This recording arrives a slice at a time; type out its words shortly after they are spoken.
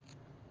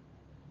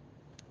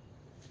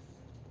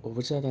我不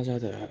知道大家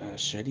的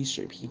学历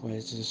水平或者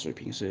知识水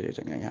平是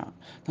怎么样，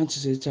但其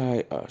实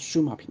在，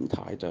数码平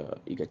台的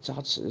一个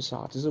加持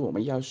下，就是我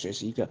们要学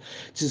习一个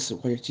知识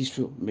或者技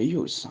术，没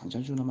有想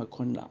象中那么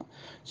困难。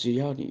只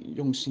要你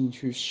用心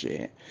去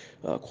学，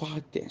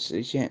花点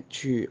时间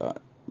去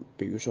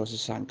比如说是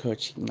上课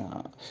琴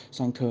啊、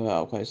上课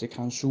啊，或者是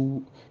看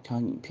书、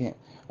看影片，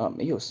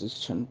没有10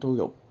成都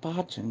有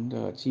8成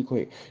的机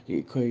会，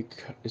也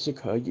是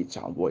可以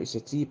掌握一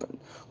些基本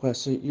或者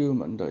是入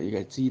门的一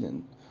个技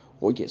能。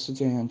我也是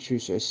这样去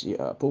学习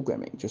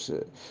programming，就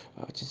是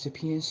这些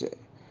编写，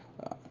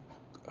呃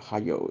还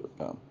有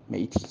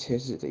媒体测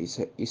试的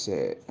一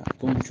些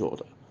工作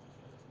的，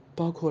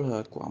包括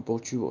了广播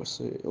剧，我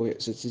也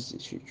是自己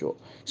去做。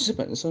是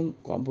本身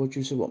广播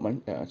剧是我们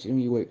其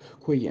中一位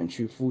会员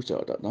去负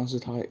责的，但是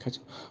他也开始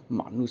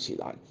忙碌起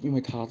来，因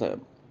为他的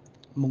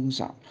梦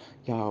想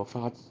要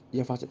发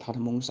要发展他的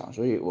梦想，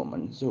所以我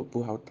们就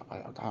不好打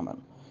扰他们。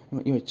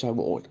因为在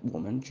我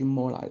们军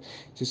摸来，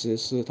其实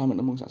是他们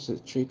的梦想是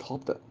最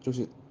top 的，就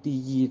是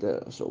第一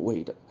的所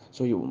谓的，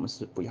所以我们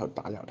是不要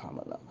打扰他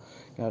们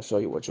了。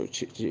所以我就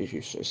去自己去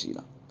学习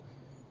了。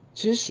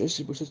其实学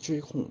习不是最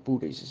恐怖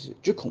的一件事，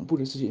最恐怖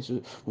的事情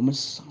是我们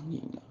上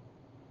瘾了，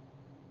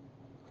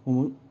我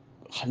们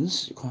很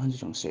喜欢这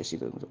种学习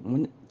的东西，我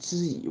们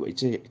自以为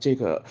这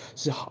个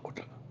是好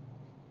的，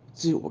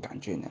自我感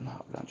觉良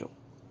好的那种。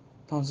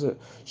但是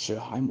學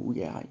海冇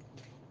嘢捱，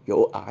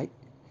有捱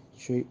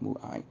雖冇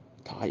捱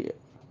他也。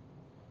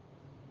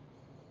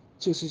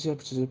这个世界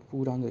只是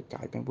不断的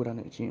改变，不断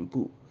的进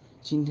步。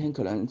今天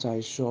可能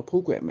在说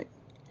programming，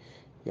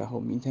然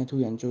后明天突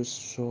然就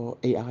说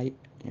AI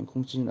人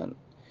工智能，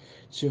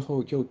之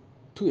后又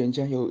突然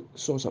间又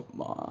说什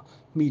么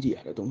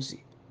media 的东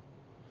西。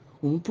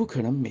我们不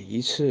可能每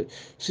一次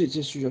世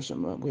界需要什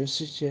么，或者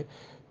世界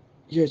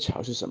热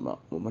潮是什么，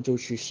我们就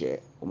去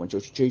学，我们就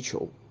去追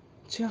求，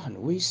这样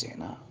很危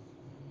险啊！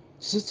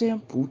其实这样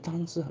不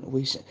单是很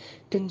危险，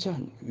更加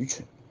很愚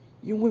蠢，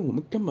因为我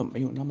们根本没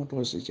有那么多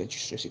的时间去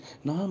学习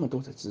那么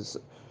多的知识，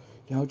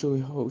然后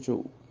最后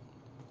就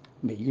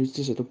每一个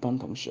知识都帮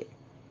同学，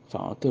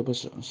反而得不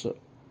偿失，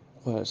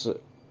或者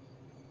是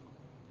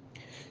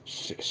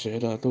学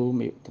的都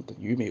没有等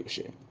于没有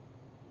学。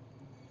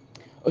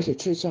而且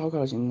最糟糕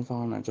的情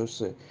况呢，就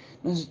是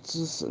那些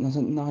知识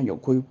那有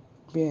会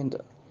变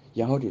的，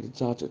然后你的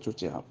价值就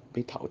这样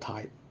被淘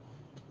汰，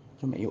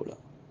就没有了。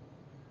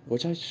我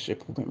在学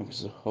programming 的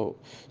时候，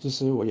其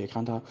实我也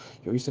看到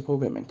有一些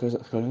programming，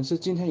可能是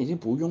今天已经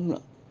不用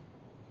了，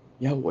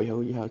然后我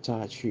又要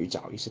再去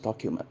找一些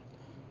document，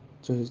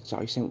就是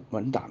找一些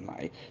文档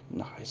来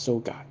修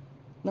改，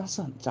那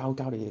是很糟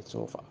糕的一些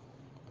做法。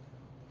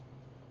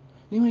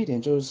另外一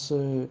点就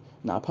是，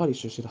哪怕你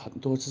学习了很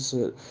多知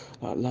识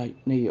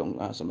内容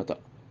啊什么的，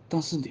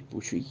但是你不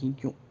去应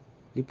用，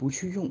你不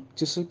去用，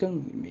其实跟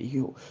你没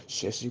有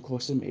学习过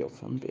是没有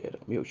分别的，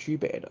没有区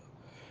别的。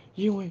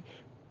因为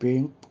别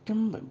人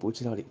根本不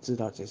知道你知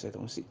道这些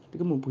东西，你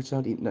根本不知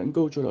道你能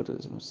够做到这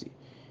些东西，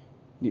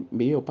你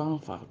没有办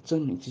法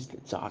证明自己的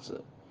价值，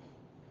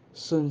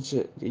甚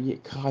至你也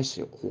开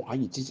始怀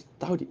疑自己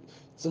到底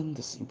真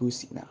的行不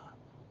行啊？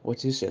我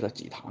只学了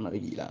几堂而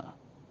已啦。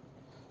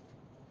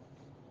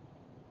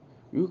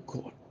如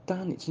果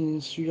当你真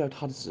正需要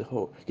它的时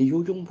候，你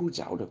又用不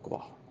着的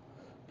话，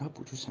那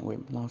不就成为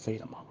浪费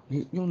了吗？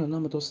你用了那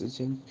么多时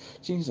间、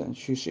精神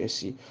去学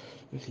习，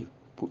你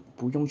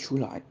不用出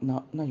来，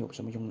那有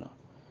什么用呢？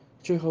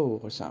最后，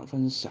我想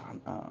分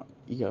享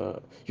一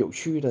个有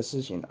趣的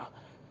事情啊。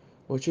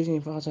我最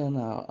近发现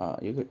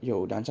了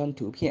有2张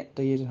图片，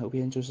第一张图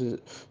片就是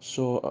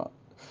说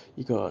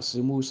一个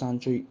实木上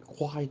最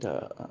快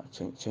的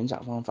成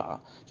长方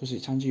法，就是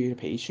参与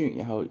培训，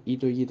然后1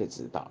对1的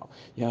指导，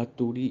然后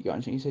独立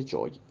完成一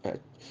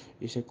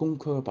些功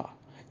课吧，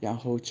然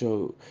后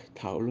就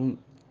讨论。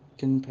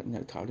跟朋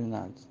友讨论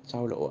啊、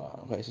交流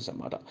啊，或者是什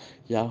么的，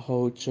然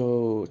后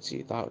就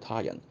指导他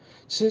人。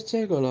其实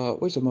这个呢，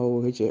为什么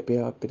我会觉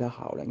得比较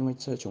好呢？因为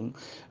这从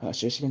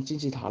学习跟经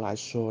济塔来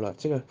说了，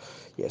这个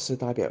也是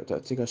代表着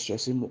这个学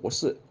习模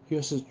式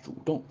越是主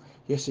动，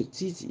越是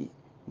积极，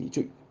你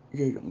就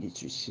越容易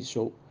去吸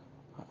收。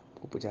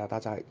我不知道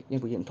大家认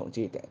不认同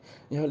这一点。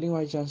然后另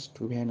外一张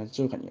图片呢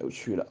就很有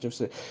趣了，就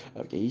是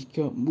给一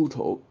个木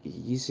头，以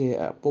一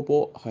些波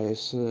波或者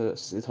是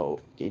石头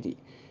给你，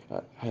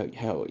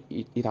还有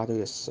一大堆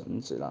的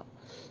绳子了。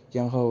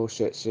然后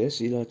学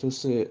习呢，就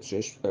是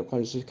或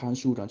者是看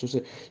书呢，就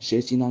是学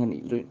习那个理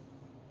论。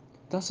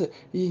但是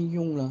应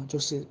用呢，就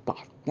是把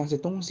那些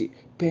东西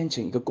变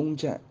成一个工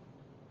具，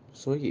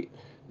所以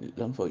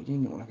能否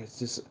应用那个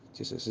知识，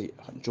其实是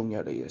很重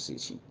要的一个事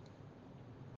情。